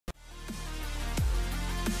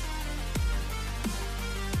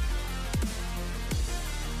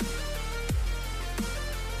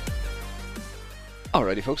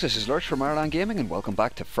Alrighty folks, this is Lurch from Ireland Gaming and welcome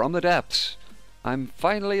back to From the Depths. I'm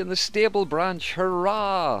finally in the stable branch,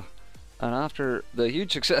 hurrah! And after the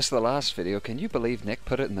huge success of the last video, can you believe Nick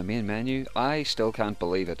put it in the main menu? I still can't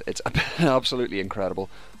believe it. It's absolutely incredible.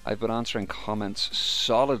 I've been answering comments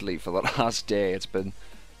solidly for the last day. It's been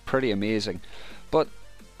pretty amazing. But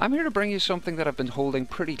I'm here to bring you something that I've been holding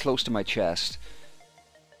pretty close to my chest.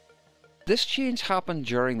 This change happened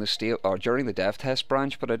during the dev test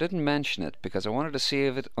branch, but I didn't mention it because I wanted to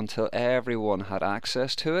save it until everyone had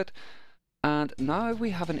access to it. And now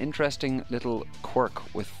we have an interesting little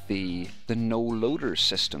quirk with the No-Loader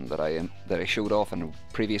system that I showed off in a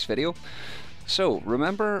previous video. So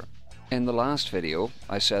remember in the last video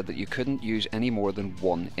I said that you couldn't use any more than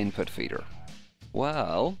one input feeder.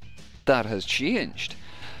 Well, that has changed.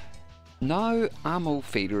 Now ammo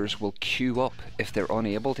feeders will queue up if they're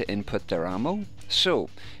unable to input their ammo.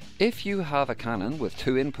 So if you have a cannon with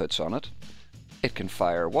two inputs on it, it can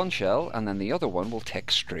fire one shell and then the other one will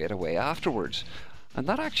tick straight away afterwards. And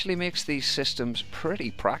that actually makes these systems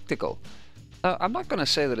pretty practical. I'm not going to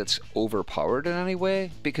say that it's overpowered in any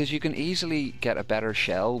way, because you can easily get a better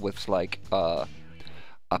shell with like a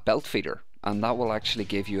belt feeder, and that will actually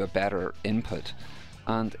give you a better input.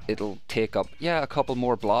 And it'll take up, a couple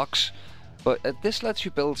more blocks, but this lets you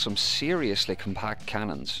build some seriously compact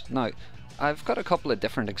cannons. Now, I've got a couple of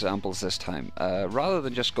different examples this time. Rather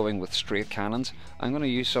than just going with straight cannons, I'm going to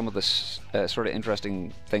use some of the sort of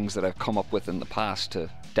interesting things that I've come up with in the past to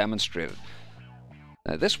demonstrate it.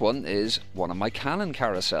 Now, this one is one of my cannon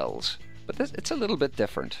carousels, but it's a little bit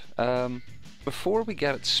different. Before we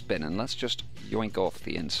get it spinning, let's just yoink off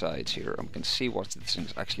the insides here and we can see what this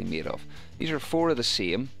thing's actually made of. These are four of the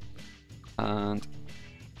same, and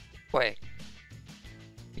wait,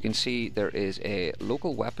 you can see there is a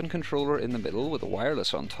local weapon controller in the middle with a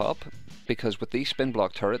wireless on top, because with these spin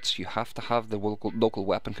block turrets you have to have the local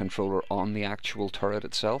weapon controller on the actual turret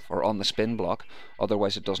itself, or on the spin block,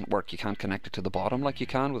 otherwise it doesn't work. You can't connect it to the bottom like you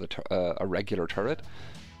can with a regular turret.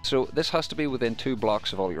 So this has to be within 2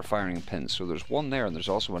 blocks of all your firing pins. So there's one there and there's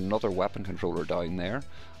also another weapon controller down there,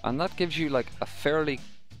 and that gives you like a fairly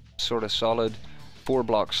sort of solid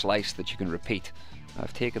 4-block slice that you can repeat.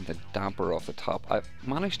 I've taken the damper off the top. I've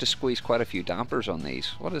managed to squeeze quite a few dampers on these.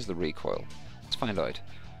 What is the recoil? Let's find out.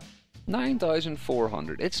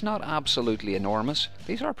 9,400. It's not absolutely enormous.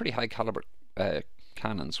 These are pretty high caliber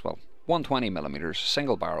cannons. Well, 120mm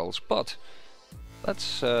single barrels, but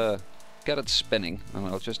let's get it spinning and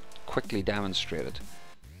I'll just quickly demonstrate it.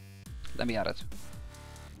 Let me add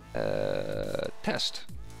it. Test.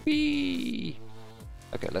 Whee!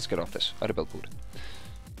 Okay, let's get off this. Out of build mode.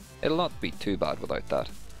 It'll not be too bad without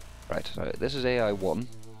that. Right, this is AI1,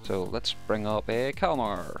 so let's bring up a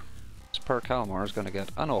Kalmar. This per Kalmar is going to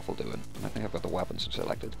get an awful doing, and I think I've got the weapons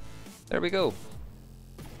selected. There we go.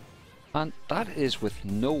 And that is with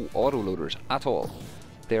no autoloaders at all.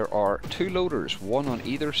 There are 2 loaders, one on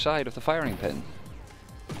either side of the firing pin.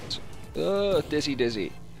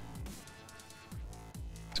 Dizzy.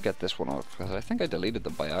 Let's get this one off, because I think I deleted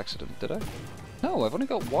them by accident, did I? No, I've only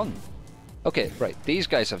got one. Okay, right, these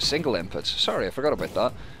guys have single inputs. Sorry, I forgot about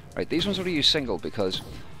that. Right, these ones only use single because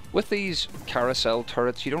with these carousel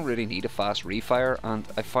turrets you don't really need a fast refire, and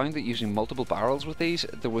I found that using multiple barrels with these,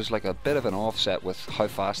 there was like a bit of an offset with how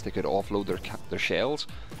fast they could offload their shells,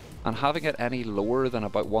 and having it any lower than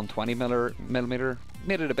about 120mm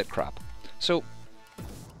made it a bit crap. So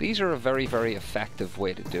these are a very, very effective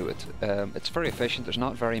way to do it. It's very efficient, there's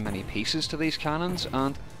not very many pieces to these cannons,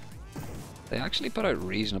 and they actually put out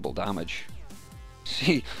reasonable damage.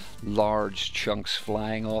 See large chunks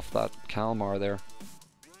flying off that Kalmar there.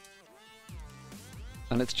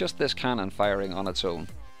 And it's just this cannon firing on its own.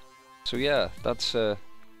 So yeah, that's a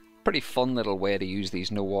pretty fun little way to use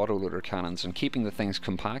these no-autoloader cannons and keeping the things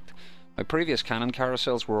compact. My previous cannon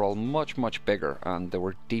carousels were all much bigger and they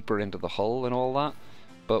were deeper into the hull and all that.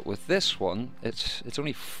 But with this one, it's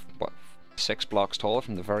only, what, 6 blocks tall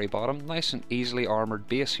from the very bottom. Nice and easily armoured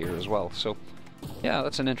base here as well. So yeah,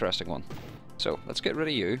 that's an interesting one. So let's get rid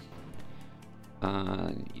of you.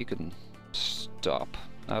 You can stop.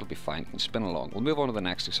 That'll be fine. You can spin along. We'll move on to the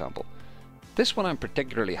next example. This one I'm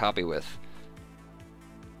particularly happy with.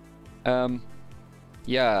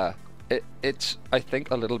 Yeah, it's I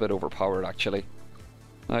think a little bit overpowered actually.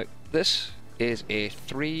 Now this is a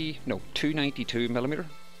 292mm.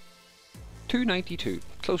 292,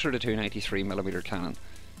 closer to 293mm cannon.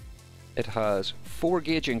 It has 4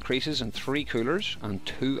 gauge increases and 3 coolers and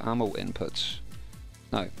 2 ammo inputs.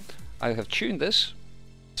 Now, I have tuned this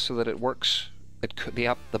so that it works.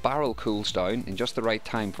 The barrel cools down in just the right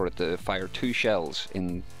time for it to fire 2 shells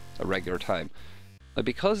in a regular time. Now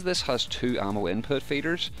because this has two ammo input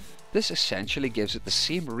feeders, this essentially gives it the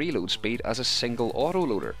same reload speed as a single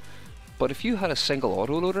autoloader. But if you had a single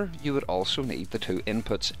autoloader, you would also need the two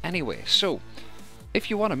inputs anyway. So if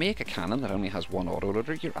you want to make a cannon that only has one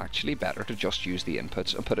autoloader, you're actually better to just use the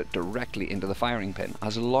inputs and put it directly into the firing pin,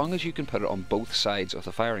 as long as you can put it on both sides of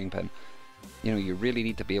the firing pin. You know, you really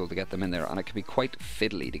need to be able to get them in there, and it can be quite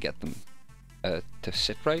fiddly to get them to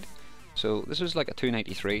sit right. So this is like a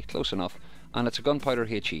 293, close enough, and it's a gunpowder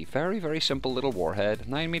HE. Very, very simple little warhead,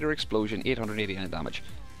 9-meter explosion, 889 damage.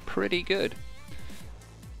 Pretty good.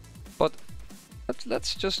 But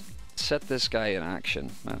let's just set this guy in action.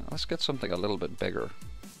 Let's get something a little bit bigger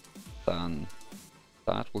than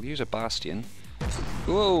that. We'll use a bastion.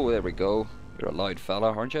 Whoa, there we go. You're a loud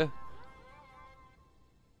fella, aren't you?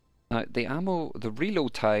 Now, the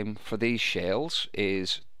reload time for these shells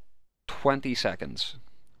is 20 seconds.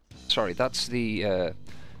 Sorry, that's the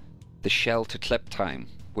shell to clip time,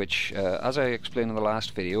 which, as I explained in the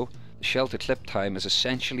last video, the shell to clip time is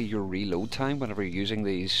essentially your reload time whenever you're using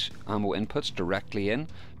these ammo inputs directly in,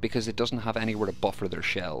 because it doesn't have anywhere to buffer their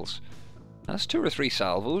shells. That's 2 or 3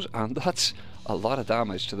 salvos, and that's a lot of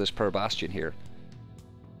damage to this per bastion here.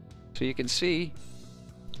 So you can see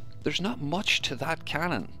there's not much to that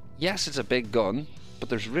cannon. Yes, it's a big gun, but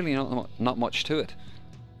there's really not much to it.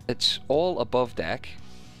 It's all above deck.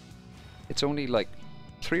 It's only like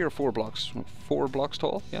 4 blocks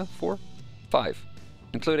tall. Yeah, 4? 5,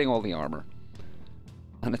 including all the armor.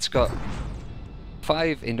 And it's got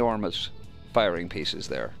 5 enormous firing pieces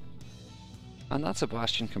there. And that's a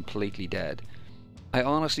bastion completely dead. I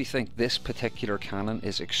honestly think this particular cannon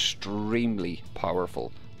is extremely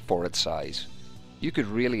powerful for its size. You could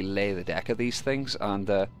really lay the deck of these things, and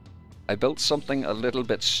I built something a little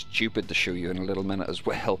bit stupid to show you in a little minute as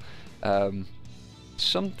well.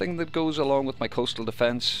 Something that goes along with my coastal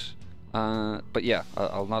defense, but yeah,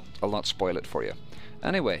 I'll not spoil it for you.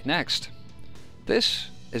 Anyway, next, this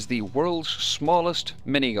is the world's smallest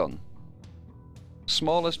minigun.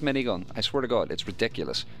 Smallest minigun. I swear to God, it's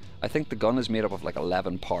ridiculous. I think the gun is made up of like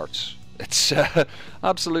 11 parts. It's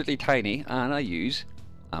absolutely tiny, and I use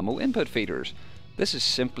ammo input feeders. This is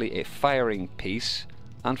simply a firing piece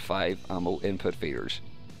and 5 ammo input feeders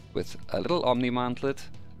with a little omni mantlet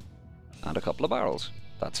and a couple of barrels.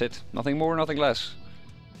 That's it. Nothing more, nothing less.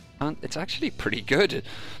 And it's actually pretty good.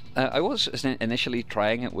 I was initially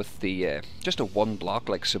trying it with the just a 1 block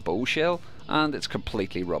like sabot shell, and it's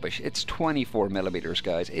completely rubbish. It's 24mm,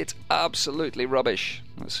 guys. It's absolutely rubbish.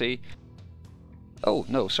 Let's see. Oh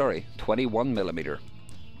no, sorry, 21mm.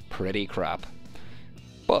 Pretty crap.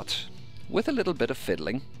 But with a little bit of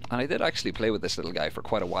fiddling, and I did actually play with this little guy for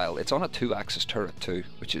quite a while. It's on a 2-axis turret too,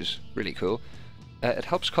 which is really cool. It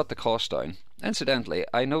helps cut the cost down. Incidentally,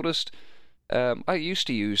 I noticed I used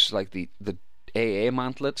to use like the AA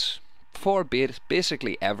mantlets for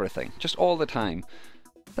basically everything, just all the time.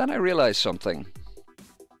 Then I realized something.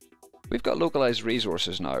 We've got localized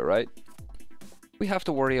resources now, right? We have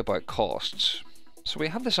to worry about costs. So we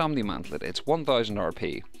have this omni mantlet. It's 1000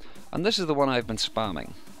 RP, and this is the one I've been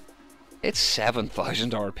spamming. It's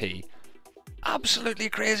 7000 RP. Absolutely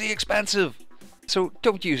crazy expensive. So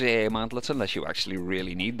don't use AA mantlets unless you actually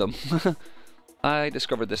really need them. I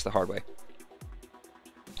discovered this the hard way.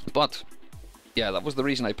 But yeah, that was the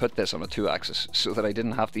reason I put this on a 2-axis, so that I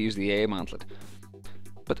didn't have to use the AA mantlet.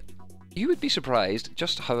 But you would be surprised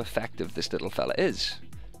just how effective this little fella is.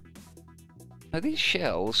 Now these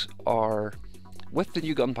shells are, with the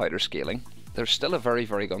new gunpowder scaling, they're still a very,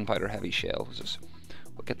 very gunpowder heavy shell.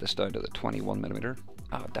 We'll get this down to the 21mm.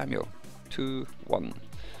 Ah, damn you. 2, 1.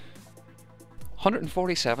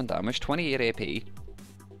 147 damage, 28 AP,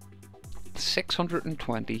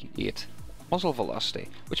 628 muzzle velocity,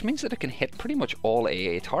 which means that it can hit pretty much all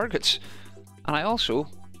AA targets. And I also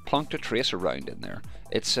plonked a tracer round in there.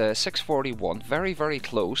 It's 641, very, very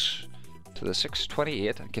close to the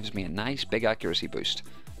 628. It gives me a nice big accuracy boost.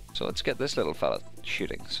 So let's get this little fella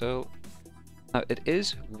shooting. So now it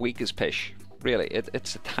is weak as pish. Really,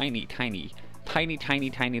 it's a tiny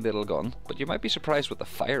little gun, but you might be surprised what the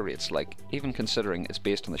fire rate's like, even considering it's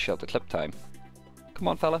based on the shell to clip time. Come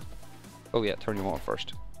on, fella. Oh yeah, turn you on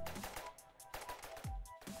first.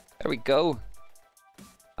 There we go.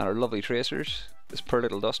 And our lovely tracers, this poor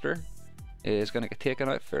little duster, is going to get taken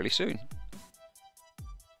out fairly soon.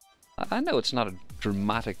 I know it's not a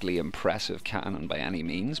dramatically impressive cannon by any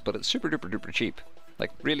means, but it's super duper duper cheap.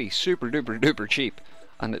 Like really super duper duper cheap.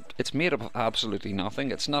 And it's made up of absolutely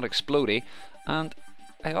nothing. It's not explodey, and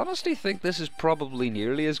I honestly think this is probably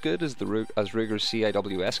nearly as good as Ruger's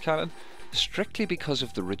CIWS cannon, strictly because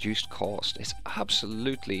of the reduced cost. It's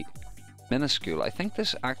absolutely minuscule. I think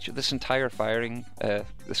this entire firing,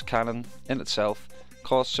 this cannon in itself,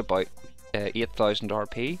 costs about 8,000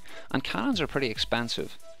 RP, and cannons are pretty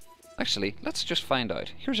expensive. Actually, let's just find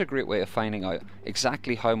out. Here's a great way of finding out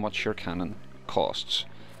exactly how much your cannon costs.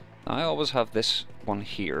 Now, I always have this one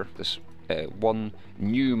here, this one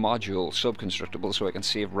new module sub-constructible, so I can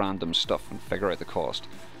save random stuff and figure out the cost.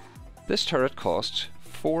 This turret costs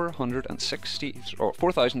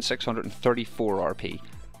 4,634 RP,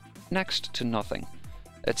 next to nothing.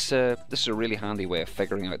 This is a really handy way of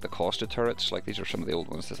figuring out the cost of turrets. Like, these are some of the old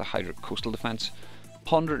ones. There's a Hydra Coastal Defense,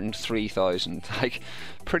 103,000, like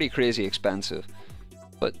pretty crazy expensive.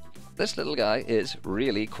 But this little guy is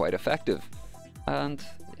really quite effective, and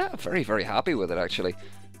yeah, very, very happy with it actually.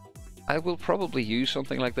 I will probably use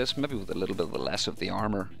something like this, maybe with a little bit less of the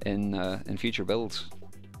armor in future builds.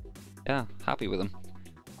 Yeah, happy with them.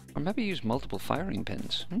 Or maybe use multiple firing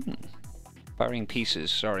pins. Firing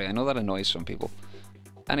pieces, sorry, I know that annoys some people.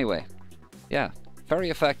 Anyway, yeah, very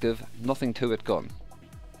effective, nothing to it gun.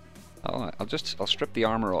 I'll strip the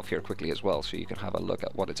armor off here quickly as well, so you can have a look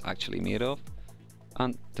at what it's actually made of.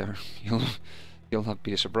 And there, you'll not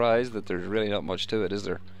be surprised that there's really not much to it, is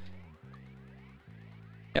there?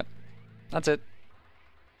 Yep, that's it.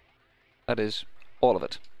 That is all of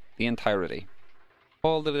it, the entirety,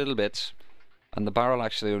 all the little bits. And the barrel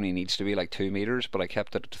actually only needs to be like 2 meters, but I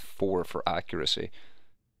kept it at 4 for accuracy.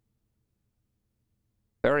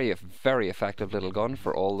 Very, very effective little gun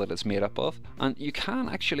for all that it's made up of. And you can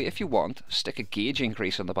actually, if you want, stick a gauge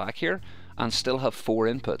increase on the back here and still have 4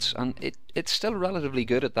 inputs. And it's still relatively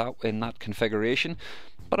good at that in that configuration.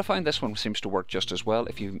 But I find this one seems to work just as well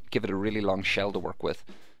if you give it a really long shell to work with.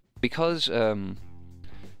 Because the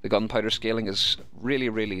gunpowder scaling is really,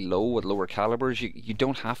 really low with lower calibers, you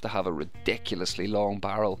don't have to have a ridiculously long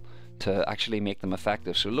barrel to actually make them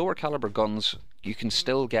effective. So lower caliber guns, you can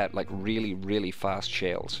still get like really, really fast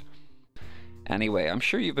shells. Anyway, I'm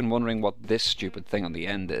sure you've been wondering what this stupid thing on the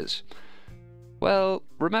end is. Well,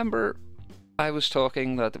 remember I was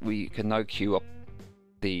talking that we can now queue up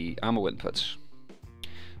the ammo inputs.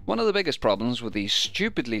 One of the biggest problems with these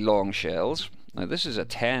stupidly long shells, now this is a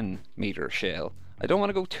 10-meter shell. I don't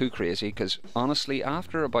want to go too crazy because honestly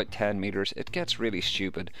after about 10 meters it gets really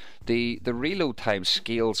stupid. The reload time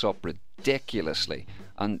scales up ridiculously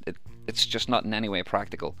and it's just not in any way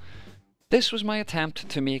practical. This was my attempt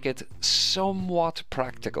to make it somewhat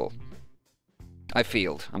practical. I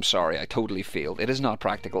failed. I'm sorry, I totally failed. It is not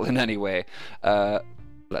practical in any way.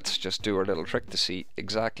 Let's just do our little trick to see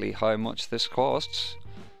exactly how much this costs.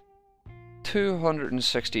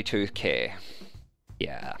 262k.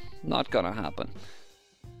 Yeah, not gonna happen.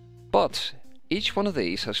 But each one of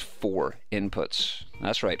these has 4 inputs.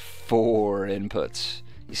 That's right, 4 inputs.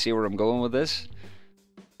 You see where I'm going with this?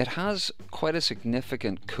 It has quite a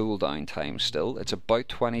significant cooldown time still. It's about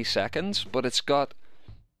 20 seconds, but it's got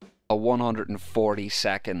a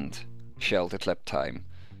 140-second shell to clip time.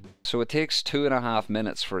 So it takes 2.5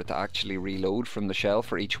 minutes for it to actually reload from the shell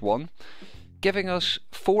for each one, giving us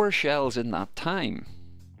 4 shells in that time.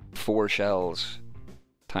 4 shells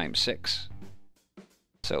times 6.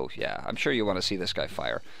 So yeah, I'm sure you want to see this guy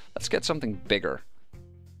fire. Let's get something bigger.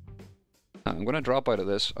 I'm going to drop out of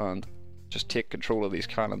this and just take control of these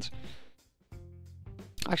cannons.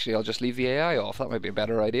 Actually, I'll just leave the AI off. That might be a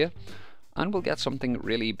better idea. And we'll get something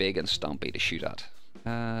really big and stompy to shoot at.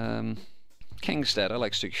 Kingstead. I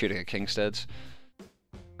like shooting at Kingsteads.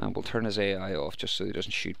 And we'll turn his AI off just so he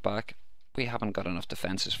doesn't shoot back. We haven't got enough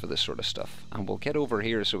defenses for this sort of stuff. And we'll get over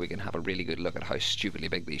here so we can have a really good look at how stupidly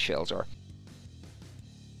big these shells are.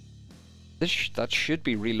 That should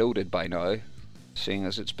be reloaded by now, seeing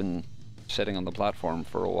as it's been sitting on the platform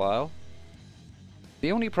for a while.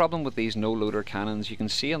 The only problem with these no-loader cannons, you can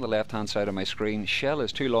see on the left hand side of my screen, shell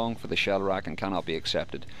is too long for the shell rack and cannot be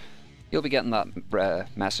accepted. You'll be getting that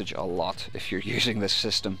message a lot if you're using this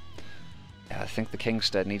system. I think the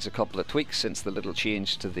Kingstead needs a couple of tweaks since the little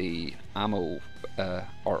change to the ammo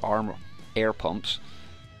or armor air pumps.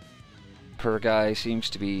 Poor guy seems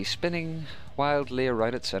to be spinning wildly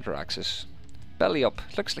around its center axis. Belly up,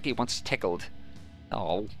 looks like he wants tickled.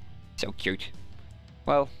 Oh, so cute.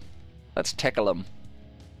 Well, let's tickle him.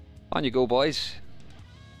 On you go, boys.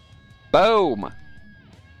 Boom!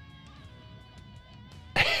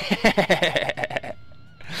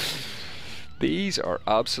 These are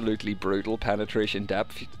absolutely brutal penetration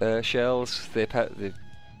depth shells.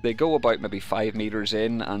 They go about maybe 5 meters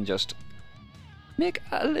in and just make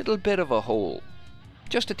a little bit of a hole.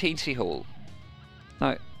 Just a teensy hole.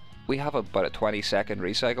 Now, we have about a 20-second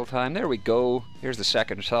recycle time. There we go. Here's the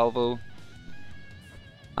second salvo.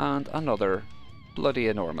 And another bloody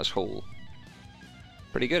enormous hole.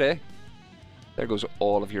 Pretty good, eh? There goes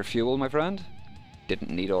all of your fuel, my friend. Didn't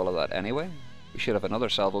need all of that anyway. We should have another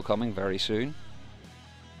salvo coming very soon.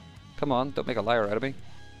 Come on, don't make a liar out of me.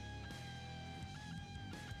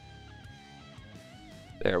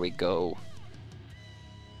 There we go.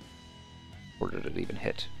 Where did it even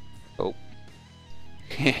hit? Oh.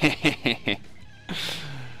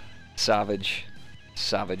 Savage.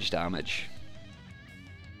 Savage damage.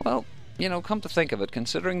 Well, you know, come to think of it,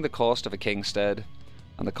 considering the cost of a Kingstead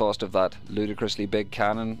and the cost of that ludicrously big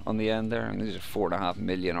cannon on the end there, I mean, these are 4.5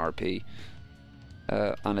 million RP.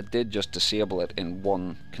 And it did just disable it in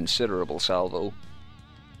one considerable salvo.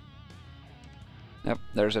 Yep,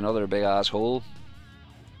 there's another big asshole.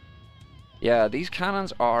 Yeah, these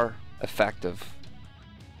cannons are effective.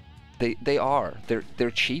 They are.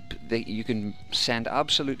 They're cheap. You can send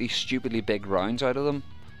absolutely stupidly big rounds out of them.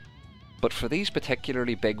 But for these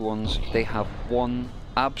particularly big ones, they have one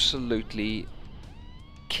absolutely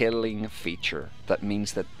killing feature that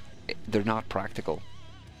means that they're not practical.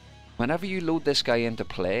 Whenever you load this guy into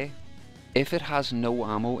play, if it has no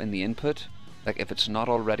ammo in the input, like if it's not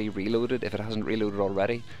already reloaded, if it hasn't reloaded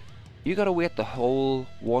already, you gotta wait the whole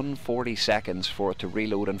 140 seconds for it to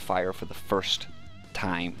reload and fire for the first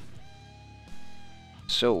time.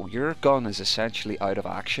 So your gun is essentially out of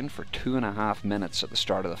action for 2.5 minutes at the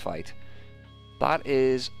start of the fight. That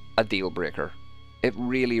is a deal breaker. It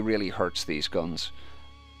really, really hurts these guns.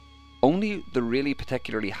 Only the really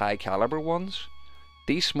particularly high caliber ones.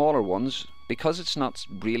 These smaller ones, because it's not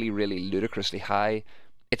really, really ludicrously high,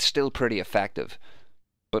 it's still pretty effective.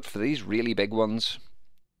 But for these really big ones,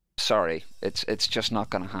 sorry, it's just not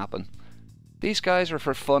going to happen. These guys are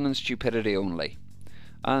for fun and stupidity only.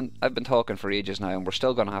 And I've been talking for ages now, and we're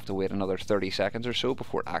still going to have to wait another 30 seconds or so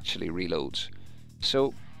before it actually reloads.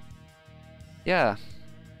 So, yeah.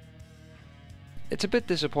 It's a bit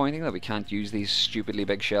disappointing that we can't use these stupidly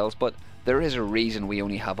big shells, but there is a reason we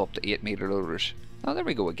only have up to 8-meter loaders. Oh, there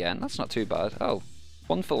we go again. That's not too bad. Oh,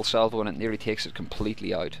 one full salvo and it nearly takes it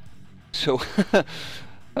completely out. So,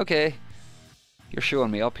 okay. You're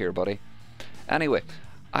showing me up here, buddy. Anyway,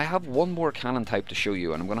 I have one more cannon type to show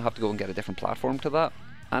you, and I'm going to have to go and get a different platform to that.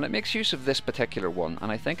 And it makes use of this particular one,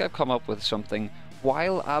 and I think I've come up with something,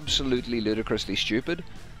 while absolutely ludicrously stupid,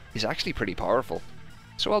 is actually pretty powerful.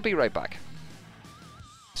 So I'll be right back.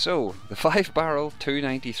 So, the 5-barrel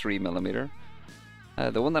 293mm,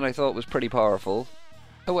 the one that I thought was pretty powerful,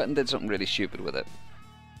 I went and did something really stupid with it.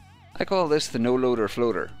 I call this the No-Loader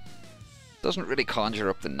floater. Doesn't really conjure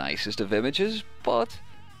up the nicest of images, but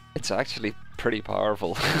it's actually pretty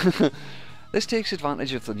powerful. This takes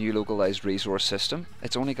advantage of the new localized resource system.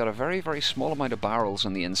 It's only got a very, very small amount of barrels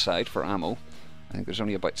on the inside for ammo. I think there's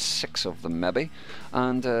only about 6 of them maybe.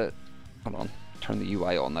 And, hold on, turn the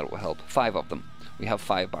UI on, that will help. 5 of them. We have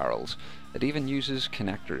 5 barrels. It even uses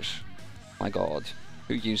connectors. My god,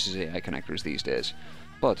 who uses AI connectors these days?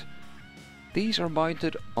 But these are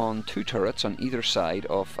mounted on 2 turrets on either side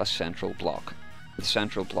of a central block. The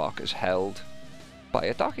central block is held by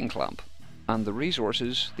a docking clamp, and the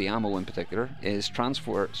resources, the ammo in particular, is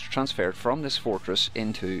transferred from this fortress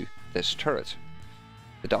into this turret.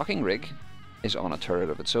 The docking rig is on a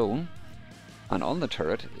turret of its own, and on the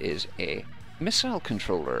turret is a missile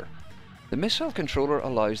controller. The missile controller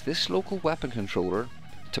allows this local weapon controller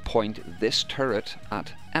to point this turret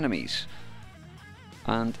at enemies,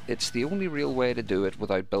 and it's the only real way to do it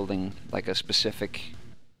without building like a specific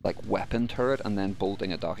weapon turret and then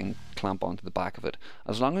bolting a docking clamp onto the back of it.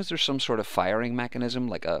 As long as there's some sort of firing mechanism,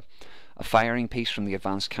 like a firing piece from the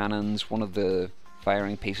advanced cannons, one of the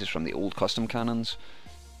firing pieces from the old custom cannons,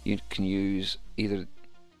 you can use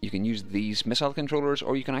these missile controllers,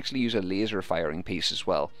 or you can actually use a laser firing piece as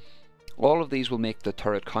well. All of these will make the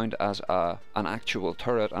turret count as an actual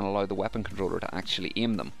turret and allow the weapon controller to actually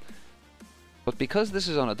aim them. But because this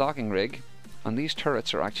is on a docking rig, and these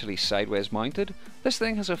turrets are actually sideways mounted, this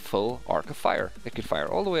thing has a full arc of fire. It can fire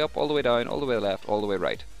all the way up, all the way down, all the way left, all the way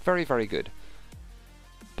right. Very, very good.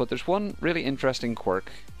 But there's one really interesting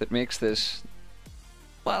quirk that makes this,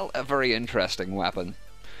 well, a very interesting weapon.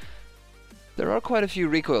 There are quite a few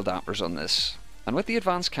recoil dampers on this, and with the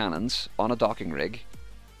advanced cannons on a docking rig,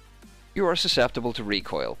 you are susceptible to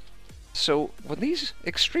recoil. So when these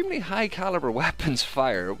extremely high caliber weapons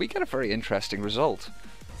fire, we get a very interesting result.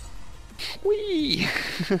 Whee!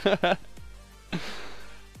 Now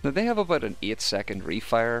they have about an 8-second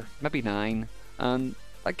refire, maybe 9, and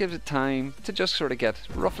that gives it time to just sort of get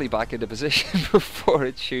roughly back into position before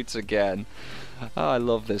it shoots again. Oh, I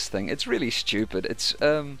love this thing. It's really stupid.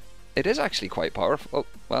 It is actually quite powerful. Oh,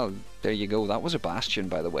 well, there you go. That was a bastion,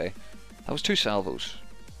 by the way. That was 2 salvos.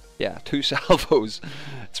 Yeah, 2 salvos.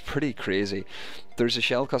 It's pretty crazy. There's a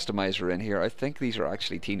shell customizer in here. I think these are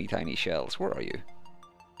actually teeny tiny shells. Where are you?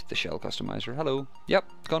 The shell customizer. Hello. Yep,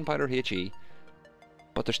 gunpowder HE.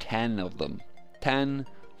 But there's 10 of them. 10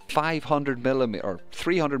 500mm or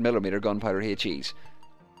 300mm gunpowder HEs.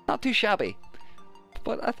 Not too shabby.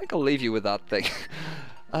 But I think I'll leave you with that thing.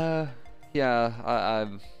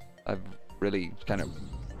 Yeah, I've really kind of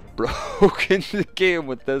broken the game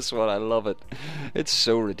with this one. I love it. It's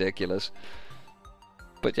so ridiculous.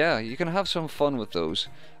 But yeah, you can have some fun with those.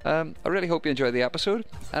 I really hope you enjoyed the episode.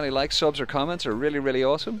 Any likes, subs or comments are really, really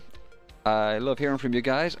awesome. I love hearing from you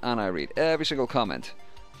guys, and I read every single comment.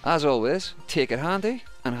 As always, take it handy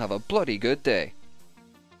and have a bloody good day.